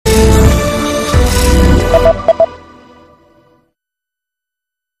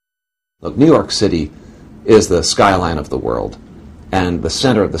Look, New York City is the skyline of the world, and the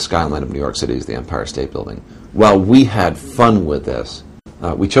center of the skyline of New York City is the Empire State Building. While we had fun with this,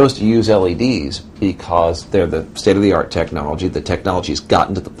 we chose to use LEDs because they're the state-of-the-art technology. The technology's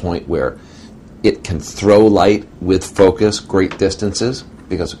gotten to the point where it can throw light with focus great distances,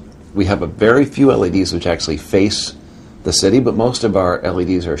 because we have a very few LEDs which actually face the city, but most of our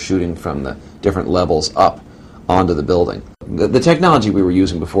LEDs are shooting from the different levels up onto the building. The technology we were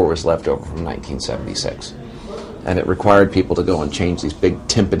using before was left over from 1976, and it required people to go and change these big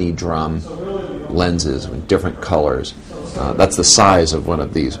timpani drum lenses with different colors. That's the size of one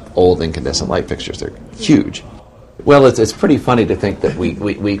of these old incandescent light fixtures. They're huge. Well, it's pretty funny to think that we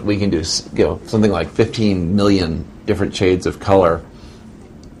can do something like 15 million different shades of color,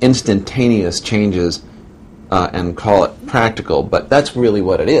 instantaneous changes, and call it practical, but that's really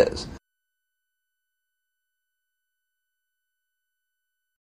what it is.